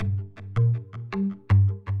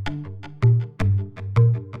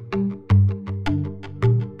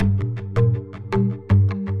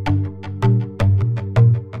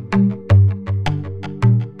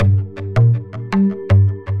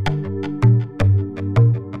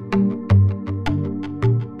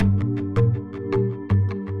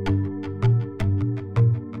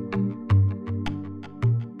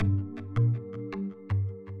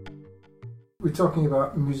talking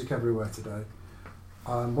about music everywhere today.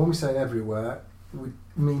 When we say everywhere, we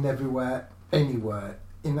mean everywhere, anywhere.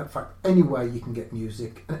 In fact, anywhere you can get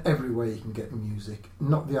music and everywhere you can get music.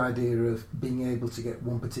 Not the idea of being able to get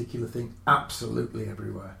one particular thing absolutely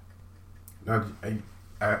everywhere. Now,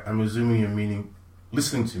 I'm assuming you're meaning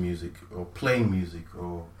listening to music or playing music,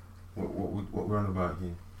 or what we're on about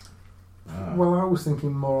here. Well, I was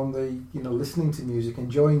thinking more on the, listening to music,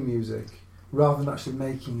 enjoying music, rather than actually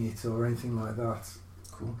making it or anything like that.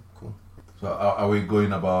 Cool. So are we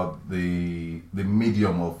going about the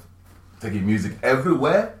medium of taking music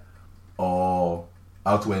everywhere, or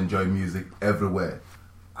how to enjoy music everywhere?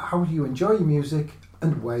 How you enjoy your music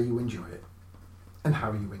and where you enjoy it and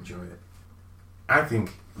how you enjoy it. I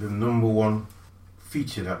think the number one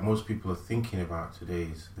feature that most people are thinking about today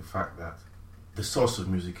is the fact that the source of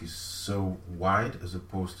music is so wide as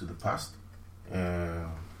opposed to the past.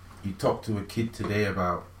 You talk to a kid today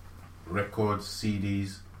about records,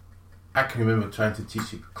 CDs. I can remember trying to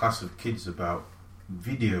teach a class of kids about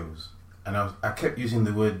videos, and I kept using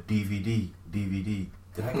the word DVD.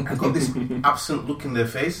 I got this absent look in their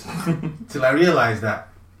face till I realised that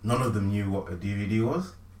none of them knew what a DVD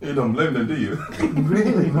was. You don't blame them, do you?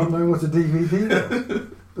 Really? Not knowing what a DVD is?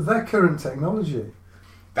 But they're current technology.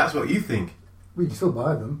 That's what you think. We can still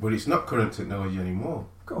buy them. But it's not current technology anymore.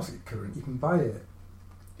 Of course it's current. You can buy it.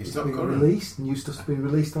 It's not been current. Released. New stuff's been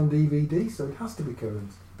released on DVD, so it has to be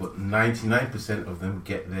current. But 99% of them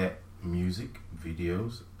get their music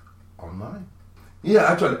videos online.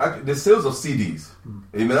 Yeah, actually, the sales of CDs,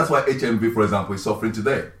 I mean, that's why HMV, for example, is suffering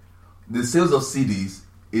today. The sales of CDs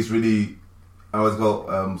is really,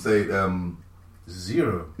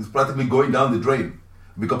 zero. It's practically going down the drain.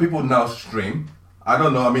 Because people now stream. I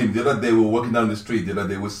don't know, I mean, the other day we were walking down the street, the other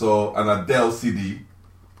day we saw an Adele CD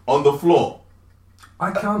on the floor.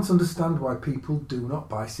 I can't understand why people do not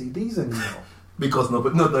buy CDs anymore. Because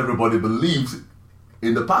not everybody believes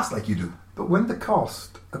in the past like you do. But when the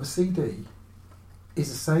cost of a CD is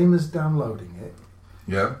the same as downloading it,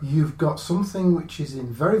 yeah, you've got something which is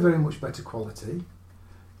in very, very much better quality.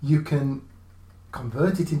 You can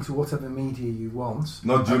convert it into whatever media you want.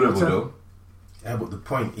 Not durable though. Yeah, but the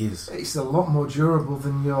point is, it's a lot more durable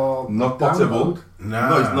than your not portable.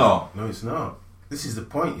 No, it's not. No, it's not. This is the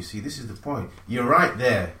point. You see, this is the point. You're right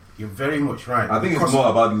there. You're very much right. I think it's more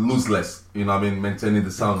about looseless. Maintaining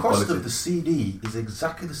the sound quality. The cost of the CD is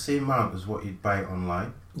exactly the same amount as what you'd buy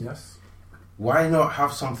online. Yes. Why not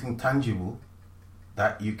have something tangible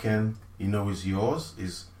that you can, is yours?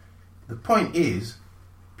 The point is,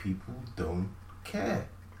 people don't care.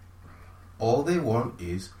 All they want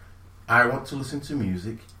is, I want to listen to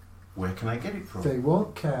music. Where can I get it from? They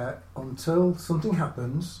won't care until something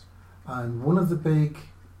happens, and one of the big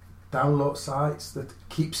download sites that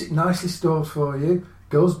keeps it nicely stored for you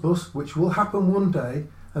goes bust, which will happen one day,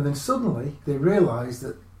 and then suddenly they realise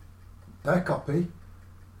that their copy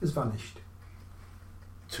has vanished.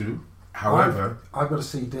 True. However, I've got a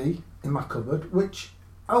CD in my cupboard which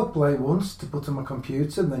I'll play once to put on my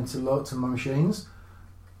computer and then to load to my machines,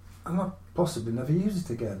 and I'll possibly never use it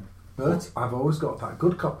again. But I've always got that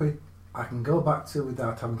good copy I can go back to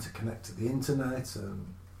without having to connect to the internet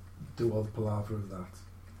and do all the palaver of that.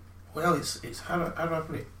 Well, it's how do I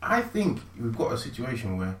put it? I think we've got a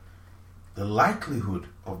situation where the likelihood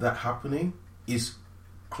of that happening is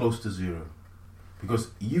close to zero.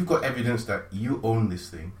 Because you've got evidence that you own this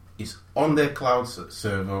thing. It's on their cloud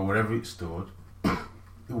server or wherever it's stored. The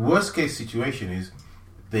worst case situation is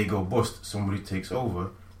they go bust, somebody takes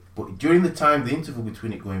over. But during the interval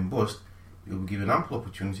between it going bust, you'll be given ample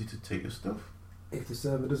opportunity to take your stuff. If the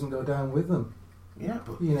server doesn't go down with them. Yeah,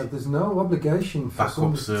 but there's no obligation for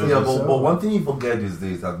backup somebody. Yeah, but one thing you forget is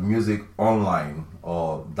this: that music online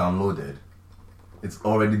or downloaded, it's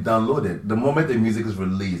already downloaded. The moment the music is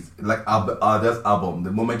released, like Adele's album,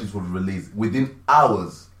 the moment it was released, within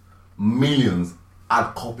hours, millions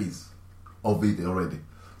had copies of it already.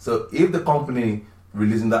 So if the company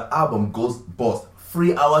releasing that album goes bust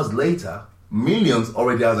 3 hours later, millions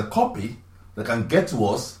already has a copy that can get to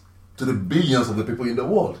us, to the billions of the people in the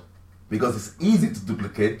world. Because it's easy to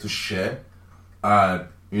duplicate, to share, and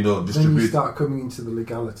distribute. Then you start coming into the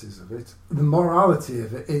legalities of it. The morality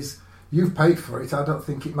of it is, you've paid for it. I don't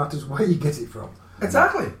think it matters where you get it from.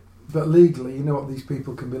 Exactly. But legally, you know what these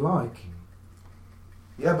people can be like.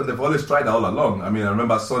 Yeah, but they've always tried that all along. I mean, I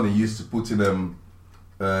remember Sony used to put in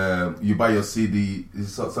you buy your CD,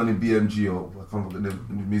 Sony BMG or I can't remember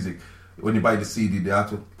the music. When you buy the CD, they have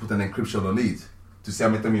to put an encryption on it to see how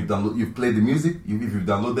many times you've played the music, if you've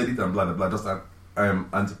downloaded it, and blah blah blah. Just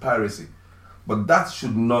anti-piracy. But that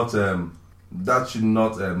should not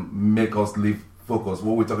make us leave focus.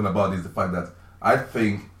 What we're talking about is the fact that I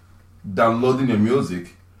think downloading your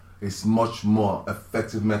music is much more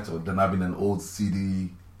effective method than having an old CD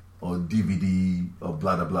or DVD or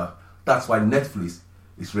blah blah blah. That's why Netflix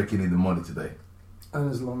is raking in the money today. And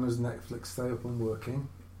as long as Netflix stay up and working,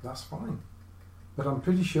 that's fine. But I'm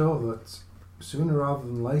pretty sure that sooner rather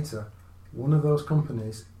than later, one of those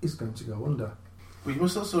companies is going to go under. But you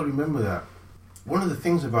must also remember that one of the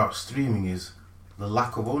things about streaming is the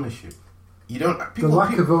lack of ownership. The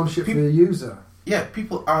lack of ownership for the user. Yeah,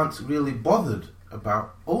 people aren't really bothered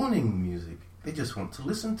about owning music. They just want to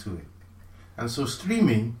listen to it. And so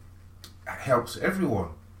streaming helps everyone.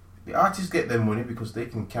 The artists get their money because they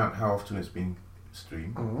can count how often it's been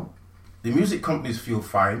streamed. Mm-hmm. The music companies feel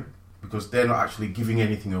fine because they're not actually giving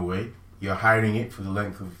anything away. You're hiring it for the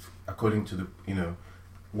length of, according to the,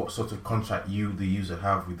 what sort of contract you, the user,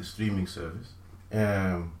 have with the streaming service.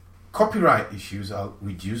 Copyright issues are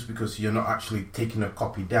reduced because you're not actually taking a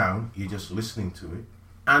copy down, you're just listening to it.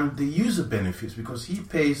 And the user benefits because he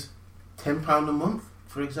pays £10 a month,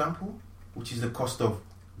 for example, which is the cost of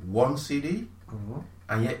one CD,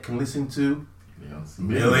 and yet can listen to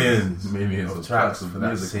millions of tracks for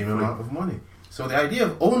that same amount of money. So the idea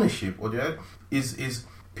of ownership is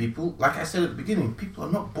people, like I said at the beginning, people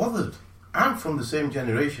are not bothered. I'm from the same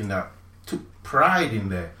generation that took pride in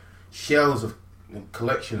their shells of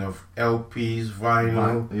collection of LPs,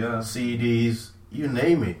 vinyl, CDs, you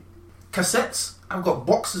name it. Cassettes, I've got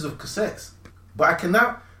boxes of cassettes. But I can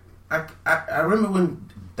now, I remember when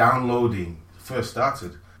downloading first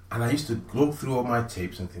started, and I used to go through all my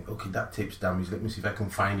tapes and think, okay, that tape's damaged, let me see if I can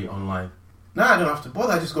find it online. Now I don't have to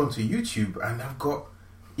bother, I just go onto YouTube and I've got,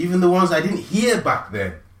 even the ones I didn't hear back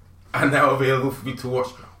then, are now available for me to watch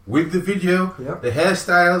with the video, the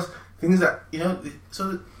hairstyles, things that,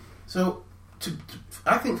 so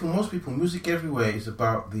I think for most people, music everywhere is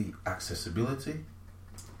about the accessibility.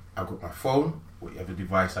 I've got my phone, whatever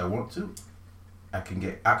device I want to. I can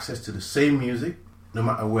get access to the same music no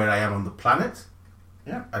matter where I am on the planet.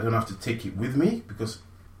 Yeah, I don't have to take it with me because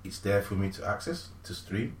it's there for me to access, to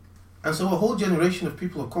stream. And so a whole generation of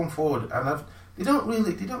people have come forward and they don't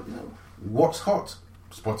know what's hot.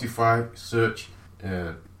 Spotify, search,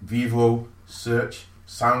 Vivo, search,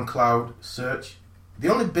 SoundCloud, search. The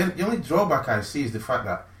only drawback I see is the fact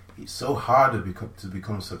that it's so hard to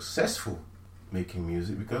become successful making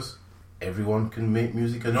music because everyone can make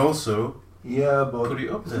music and also put it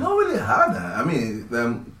up there. It's not really hard. I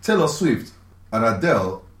mean, Taylor Swift and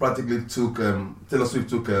Adele practically took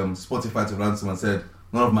Spotify to ransom and said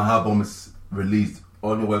none of my album is released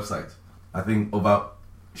on your website. I think over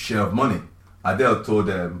share of money. Adele told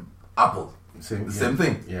Apple same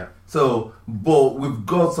thing. Yeah. So, but we've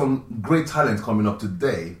got some great talent coming up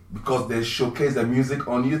today because they showcase their music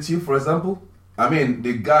on YouTube, for example. I mean,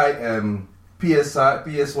 the guy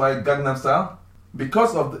PSY Gangnam Style,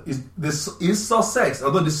 because of his success,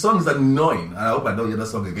 although the song is annoying, and I hope I don't hear that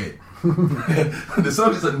song again. The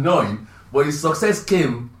song is annoying, but his success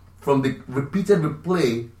came from the repeated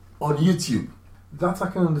replay on YouTube. That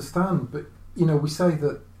I can understand, but we say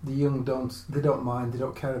that the young don't mind, they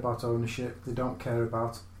don't care about ownership, they don't care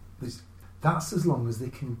about this. That's as long as they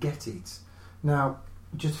can get it. Now,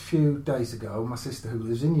 just a few days ago, my sister who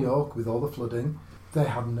lives in York with all the flooding, they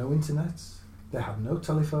had no internet, they had no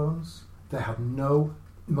telephones, they had no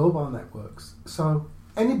mobile networks. So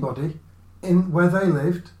anybody in where they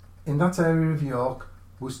lived, in that area of York,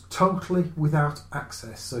 was totally without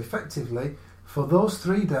access. So effectively, for those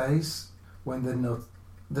 3 days when they'd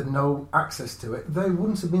no access to it, they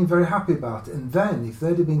wouldn't have been very happy about it. And then, if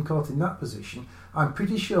they'd have been caught in that position, I'm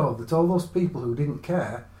pretty sure that all those people who didn't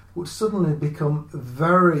care would suddenly become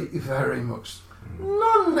very, very much...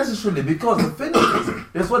 Not necessarily, because the thing is,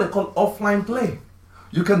 it's what they call offline play.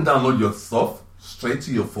 You can download your stuff straight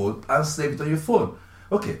to your phone and save it on your phone.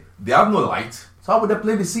 Okay, they have no light, so how would they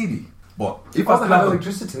play the CD? But if I still have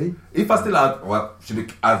electricity...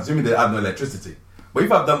 assuming they have no electricity. But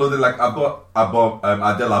if I've downloaded, like I've got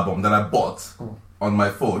Adele album that I bought on my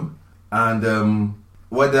phone, and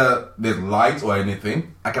whether there's light or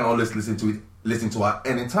anything, I can always listen to her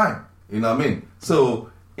anytime. You know what I mean? So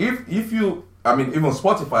if you, even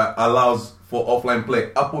Spotify allows for offline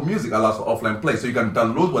play. Apple Music allows for offline play, so you can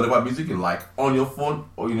download whatever music you like on your phone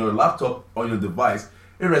or your laptop or your device,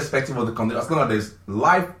 irrespective of the content. As long as there's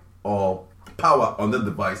light or power on the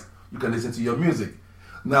device, you can listen to your music.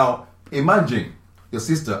 Now, imagine your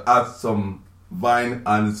sister had some Vine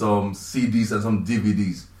and some CDs and some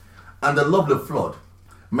DVDs, and the lovely flood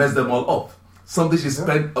messed them all up. Something she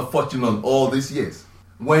spent a fortune on all these years.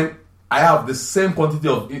 When I have the same quantity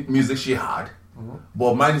of music she had,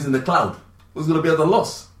 but mine is in the cloud, who's going to be at a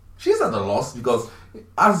loss? She's at a loss because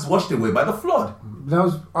as washed away by the flood.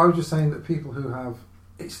 But I was just saying that people who have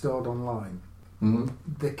it stored online,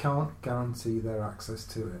 they can't guarantee their access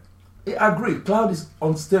to it. I agree. Cloud is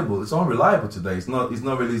unstable. It's unreliable today. It's not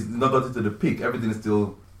got to the peak. Everything is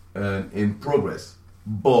still in progress.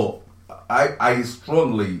 But I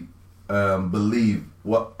strongly believe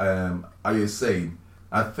what are you saying.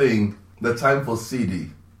 I think the time for CD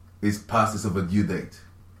is past its overdue date.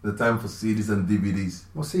 The time for CDs and DVDs.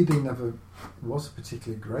 Well, CD never was a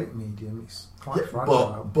particularly great medium. It's quite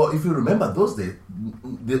fragile. But if you remember those days,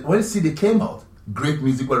 when CD came out, great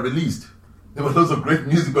music were released. There were loads of great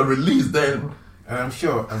music were released then. And I'm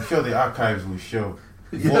sure the archives will show.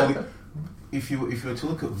 If you were to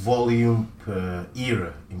look at volume per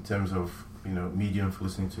era in terms of medium for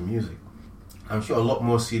listening to music, I'm sure a lot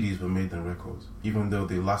more CDs were made than records. Even though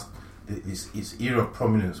its era of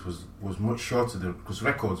prominence was much shorter than, because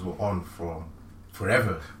records were on from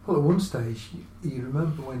forever. Well, at one stage, you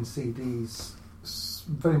remember when CDs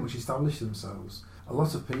very much established themselves. A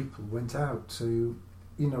lot of people went out to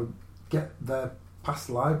get their past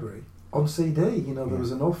library on CD. There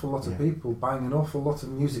was an awful lot of people buying an awful lot of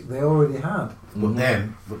music they already had. But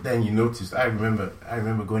then you noticed. I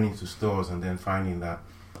remember going into stores and then finding that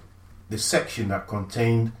the section that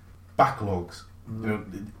contained backlogs,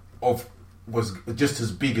 was just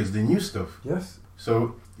as big as the new stuff. Yes.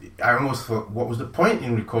 So I almost thought, what was the point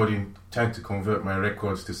in trying to convert my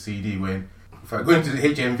records to CD when, if I go into the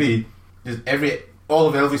HMV, all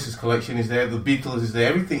of Elvis's collection is there, the Beatles is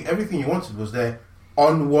there, everything you wanted was there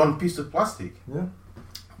on one piece of plastic. Yeah.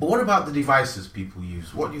 But what about the devices people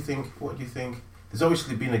use? What do you think? There's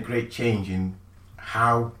obviously been a great change in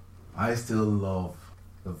how... I still love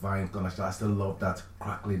the vinyl connection. I still love that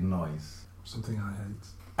crackling noise. Something I hate.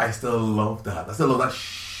 I still love that. I still love that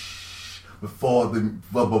shh before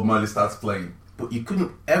Bob Marley starts playing. But you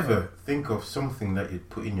couldn't ever think of something that you'd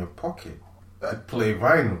put in your pocket to play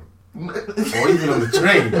vinyl. Or even on the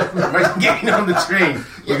train. Imagine getting on the train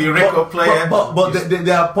with your record player. But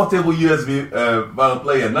there are portable USB vinyl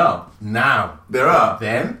player now. Now. There are.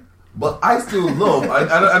 Then? But I still love,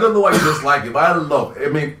 I don't know why you just like it, but I love it. I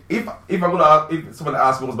mean, if somebody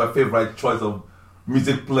asks me what's my favorite choice of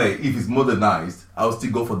music play, if it's modernized, I'll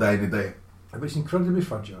still go for that any day. But it's incredibly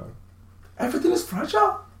fragile. Everything is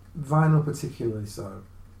fragile. Vinyl particularly so.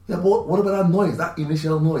 Yeah, but what about that noise, that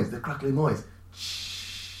initial noise, the crackling noise?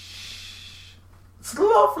 It's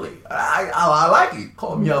lovely. I like it.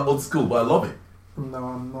 Call me out old school, but I love it. No,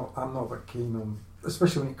 I'm not that keen on,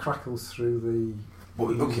 especially when it crackles through the...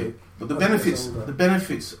 But the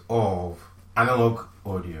benefits of analog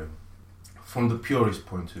audio, from the purist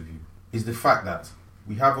point of view, is the fact that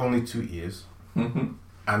we have only 2 ears,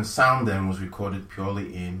 and sound then was recorded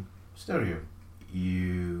purely in stereo.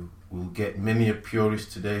 You will get many a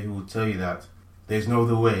purist today who will tell you that there's no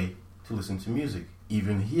other way to listen to music.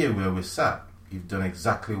 Even here where we're sat, you've done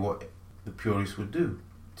exactly what the purist would do.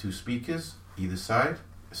 2 speakers, either side,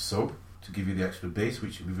 a sub, to give you the extra bass,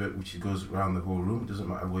 which goes around the whole room. It doesn't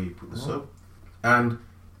matter where you put the sub. And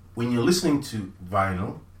when you're listening to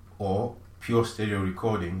vinyl or pure stereo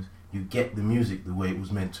recordings, you get the music the way it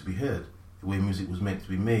was meant to be heard, the way music was meant to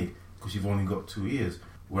be made, because you've only got 2 ears.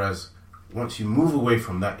 Whereas once you move away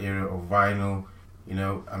from that era of vinyl,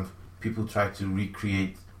 and people try to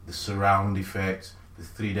recreate the surround effect, the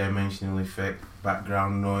 3-dimensional effect,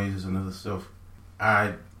 background noise and other stuff,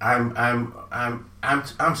 I'm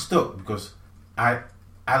stuck, because I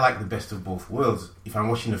like the best of both worlds. If I'm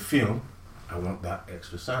watching a film, I want that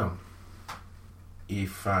extra sound.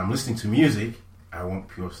 If I'm listening to music, I want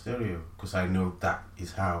pure stereo, because I know that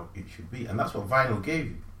is how it should be, and that's what vinyl gave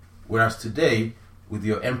you. Whereas today, with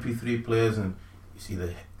your MP3 players and you see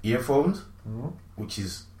the earphones, which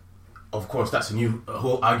is, of course, that's a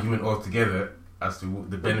whole argument altogether as to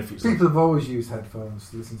the benefits. People have always used headphones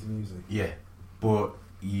to listen to music. Yeah, but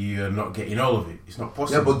you're not getting all of it. It's not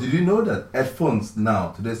possible. Yeah, but did you know that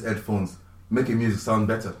today's headphones, making music sound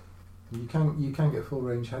better? You can get full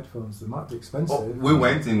range headphones. They might be expensive. Oh, we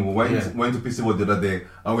went to PC World the other day,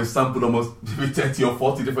 and we sampled almost 30 or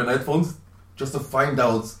 40 different headphones just to find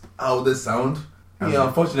out how they sound. Yeah,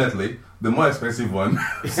 unfortunately, the more expensive one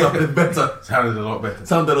sounded better. Sounded a lot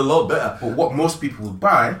better. But what most people would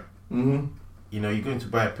buy, you're going to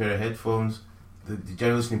buy a pair of headphones. The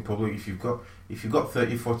general listening public, if you've got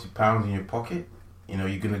 30, 40 pounds in your pocket, you're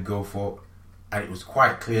going to go for, and it was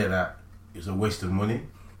quite clear that it was a waste of money.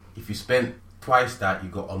 If you spent twice that, you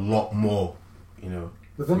got a lot more,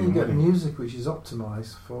 But then you get music which is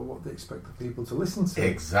optimised for what they expect the people to listen to.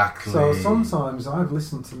 Exactly. So sometimes I've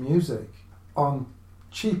listened to music on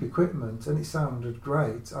cheap equipment and it sounded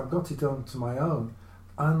great. I've got it onto my own,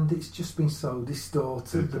 and it's just been so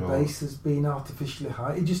distorted. The bass has been artificially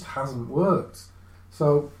high. It just hasn't worked.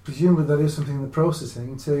 So presumably there is something in the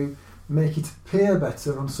processing to make it appear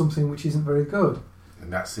better on something which isn't very good.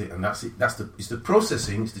 And that's it. It's the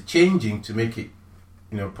processing, it's the changing to make it,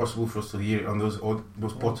 possible for us to hear it on those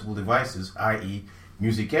portable devices, i.e.,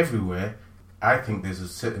 music everywhere. I think there's a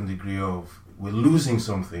certain degree of we're losing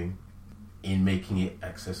something in making it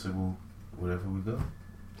accessible wherever we go.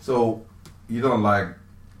 So you don't like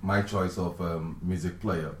my choice of music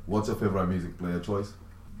player. What's your favorite music player choice?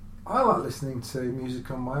 I like listening to music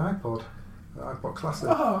on my iPod, the iPod Classic.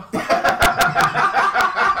 Oh.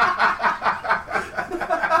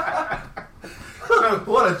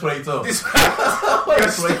 What a traitor!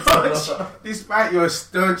 Despite your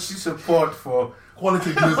staunch support for quality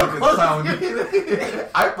music and sound,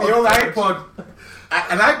 the old iPod,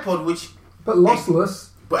 an iPod which, but lossless.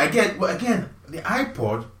 But again, the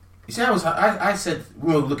iPod. You see, I said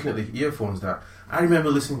when we were looking at the earphones that I remember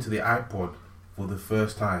listening to the iPod for the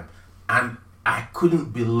first time, and I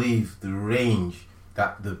couldn't believe the range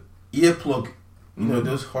that the earplug.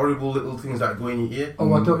 Those horrible little things that go in your ear.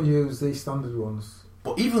 Oh, I don't use these standard ones.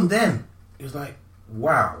 But even then, it was like,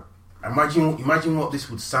 wow. Imagine what this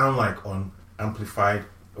would sound like on amplified.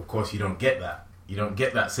 Of course, you don't get that. You don't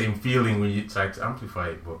get that same feeling when you try to amplify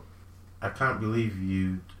it. But I can't believe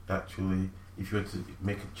you actually, if you were to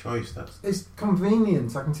make a choice, it's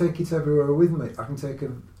convenient. I can take it everywhere with me. I can take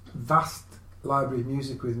a vast library of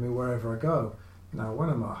music with me wherever I go. Now, when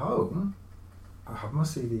I'm at home, I have my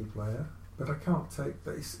CD player. But I can't take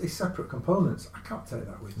that. It's separate components. I can't take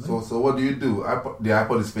that with me. So what do? The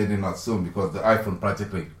iPod is fading out soon because the iPhone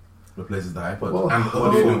practically replaces the iPod. Well, and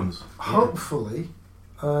audio. Hopefully,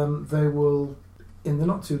 they will, in the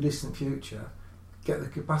not too distant future, get the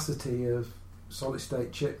capacity of solid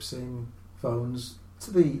state chips in phones to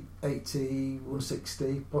the 80,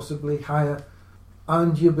 160, possibly higher,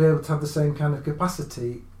 and you'll be able to have the same kind of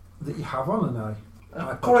capacity that you have on an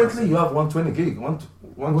currently, you have 120 gig.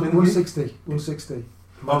 160. 160.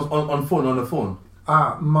 On the phone. On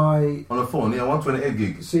a phone, 128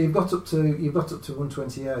 gig. So you've got up to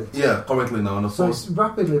 128. Yeah, currently now on a phone. So it's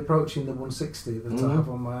rapidly approaching the 160 that I have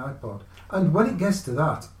on my iPod. And when it gets to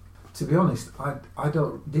that, to be honest, I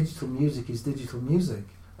don't. Digital music is digital music.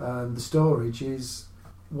 The storage is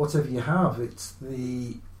whatever you have. It's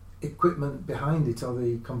the equipment behind it or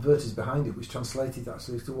the converters behind it which translate it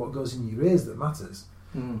actually to what goes in your ears that matters.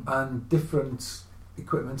 And different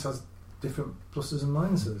equipment has different pluses and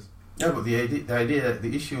minuses. Yeah, but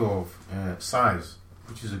the issue of size,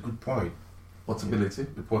 which is a good point. Portability.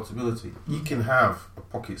 The portability. You can have a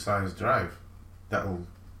pocket-sized drive that will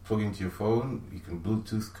plug into your phone. You can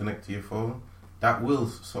Bluetooth connect to your phone. That will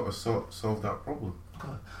sort of solve that problem.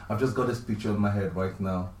 God, I've just got this picture in my head right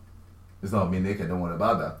now. It's not me naked, don't worry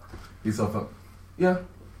about that. It's about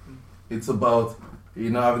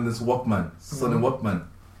having this Walkman, Sony Walkman,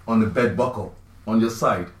 on the bed buckle on your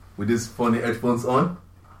side with these funny headphones on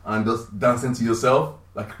and just dancing to yourself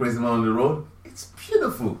like a crazy man on the road. It's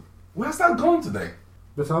beautiful. Where's that gone today?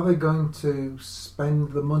 But are they going to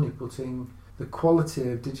spend the money putting the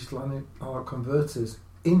quality of digital analog converters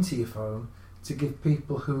into your phone to give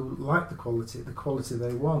people who like the quality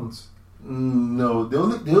they want? No, the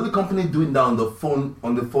only company doing that on the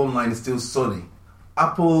phone line is still Sony.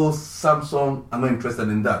 Apple, Samsung are not interested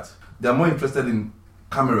in that. They are more interested in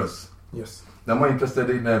cameras. Yes. They're more interested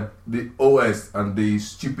in the OS and the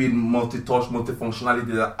stupid multi-touch,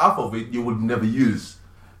 multi-functionality that half of it you would never use.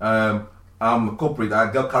 I'm a corporate.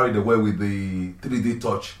 I got carried away with the 3D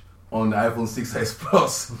touch on the iPhone 6s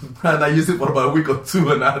Plus, and I used it for about a week or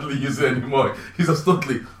two, and I hardly use it anymore. It's just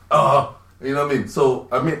totally you know what I mean? So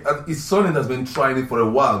it's Sony that's been trying it for a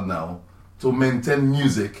while now to maintain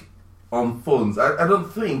music on phones. I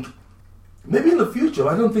don't think. Maybe in the future,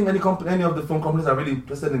 I don't think any of the phone companies are really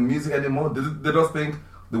interested in music anymore. They just think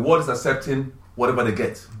the world is accepting whatever they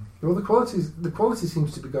get. Well, the quality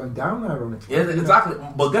seems to be going down, ironically. Yeah, exactly.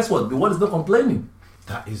 But guess what? The world is not complaining.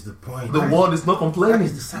 That is the point. The world is not complaining.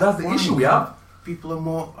 That's the issue we have. People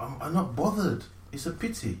are not bothered. It's a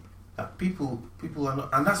pity that people are not,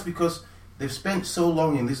 and that's because they've spent so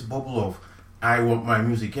long in this bubble of I want my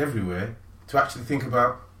music everywhere to actually think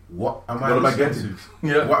about what am I getting?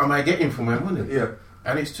 Yeah. What am I getting for my money? Yeah.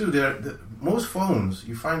 And it's true. Most phones,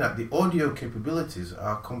 you find that the audio capabilities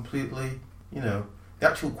are completely, the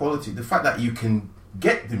actual quality. The fact that you can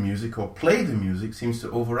get the music or play the music seems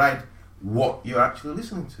to override what you're actually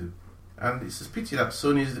listening to. And it's a pity that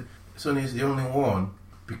Sony is the only one,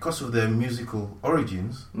 because of their musical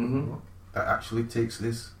origins, that actually takes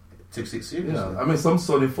it seriously. Yeah. I mean, some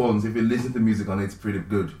Sony phones, if you listen to music on it, it's pretty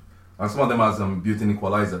good. And some of them has built-in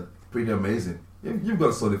equalizer. Pretty amazing. You've got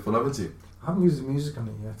a solid phone, haven't you? I haven't used the music on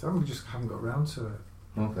it yet. I just haven't got around to it.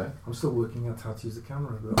 Okay. I'm still working out how to use the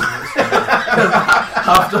camera. But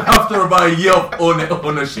after about a year of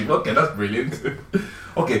ownership. Okay, that's brilliant.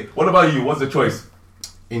 Okay, what about you? What's the choice?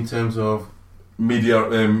 In terms of Media,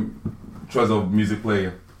 choice of music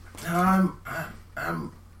player. I'm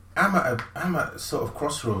at a sort of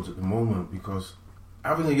crossroads at the moment, because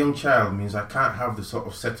having a young child means I can't have the sort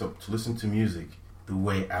of setup to listen to music the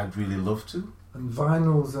way I'd really love to. and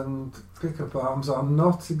vinyls and pickup arms are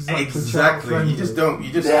not exactly You just don't.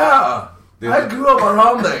 You just I grew up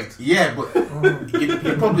around it. Yeah, but you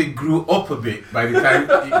probably grew up a bit by the time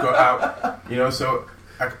you got out. You know,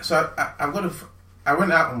 I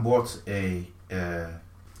went out and bought a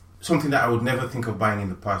something that I would never think of buying in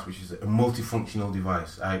the past, which is a multifunctional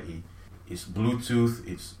device, i.e. it's Bluetooth,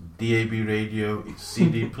 it's DAB radio, it's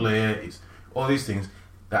CD player, it's all these things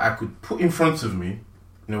that I could put in front of me,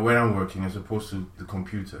 you know, where I'm working as opposed to the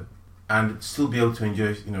computer, and still be able to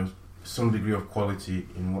enjoy, you know, some degree of quality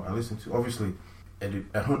in what I listen to. Obviously, a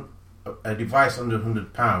device under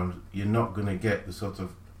 £100, you're not going to get the sort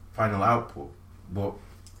of final output, but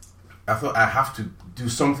I thought I have to do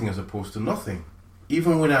something as opposed to nothing.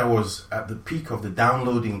 Even when I was at the peak of the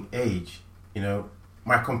downloading age, you know,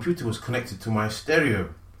 my computer was connected to my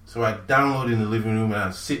stereo. So I'd download in the living room and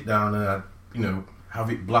I'd sit down and I'd, you know, have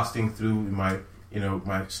it blasting through my, you know,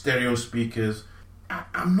 my stereo speakers.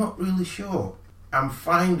 I'm not really sure. I'm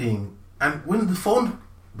finding, and when the phone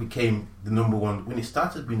became the number one, when it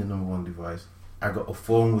started being the number one device, I got a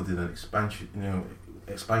phone with an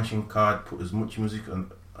expansion card, put as much music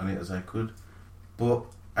on it as I could. But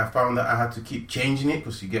I found that I had to keep changing it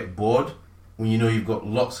because you get bored when you know you've got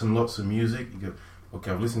lots and lots of music. You go,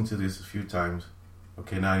 okay, I've listened to this a few times.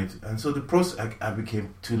 Okay, now I need to, and so the process, I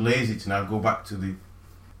became too lazy to now go back to the.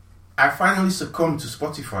 I finally succumbed to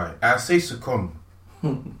Spotify. I say succumb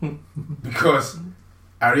because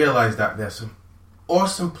I realized that there's some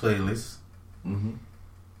awesome playlists. Mm-hmm.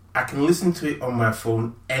 I can listen to it on my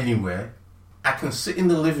phone anywhere. I can sit in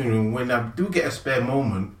the living room when I do get a spare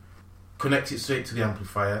moment, connect it straight to the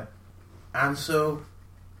amplifier, and so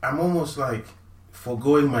I'm almost like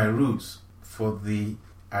foregoing my roots for the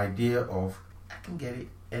idea of I can get it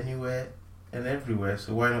anywhere and everywhere,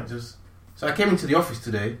 so why not just... So I came into the office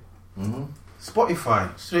today,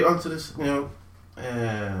 Spotify, straight onto this, you know,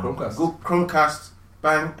 Chromecast,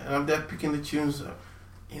 bang, and I'm there picking the tunes,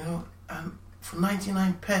 you know, and for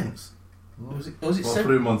 99 pence. Was it for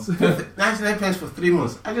 3 months? 99 pence for 3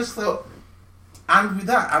 months. I just thought, and with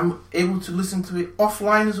that, I'm able to listen to it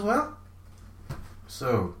offline as well.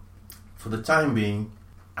 So, for the time being,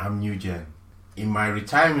 I'm new gen. In my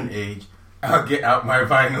retirement age, I'll get out my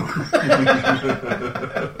vinyl.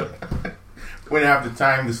 When I have the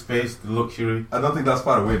time, the space, the luxury. I don't think that's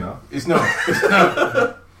far away now. It's not.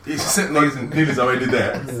 It certainly isn't. Neil is already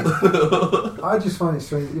there. Yeah. I just find it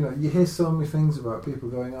strange, you know, you hear so many things about people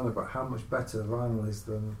going on about how much better vinyl is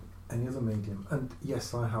than any other medium. And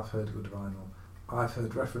yes, I have heard good vinyl. I've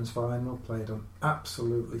heard reference vinyl played on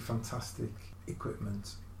absolutely fantastic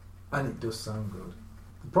equipment, and it does sound good.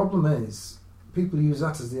 The problem is, people use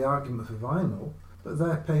that as the argument for vinyl, but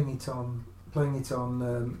they're playing it on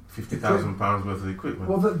 £50,000 worth of equipment.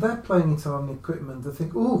 Well, they're playing it on equipment. They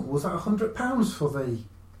think, oh, was that £100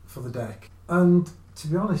 for the deck? And to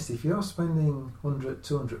be honest, if you're spending £100,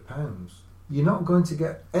 £200, you're not going to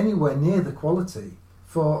get anywhere near the quality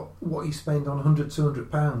for what you spend on £100,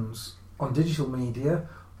 £200 on digital media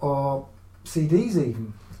or CDs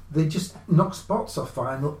even. They just knock spots off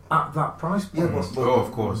vinyl at that price point. Yeah, but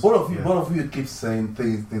of course. Both of you keep saying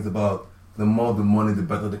things about the more the money, the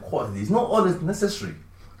better the quality. It's not always necessary.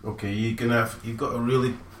 Okay, you've got a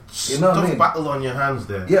really tough battle on your hands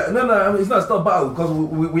there. Yeah, no, I mean, it's not a battle because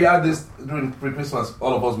we had this during pre-Christmas.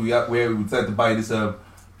 All of us we decided to buy this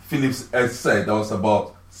Philips headset that was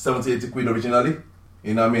about 70-80 quid originally.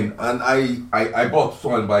 You know what I mean? And I bought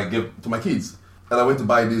one, but I gave to my kids. And I went to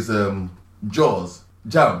buy this Jaws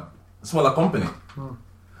Jam, a smaller company.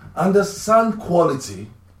 And the sound quality,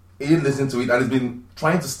 he didn't listen to it, and he's been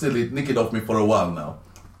trying to steal it, nick it off me for a while now.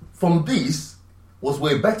 From this was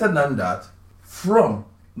way better than that from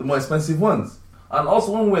the more expensive ones. And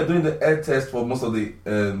also when we were doing the air test for most of the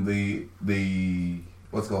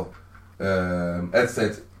what's called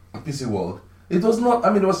headset PC World, it was not. I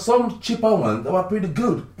mean, there was some cheaper ones that were pretty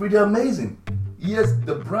good, pretty amazing. Yes,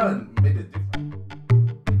 the brand made a difference.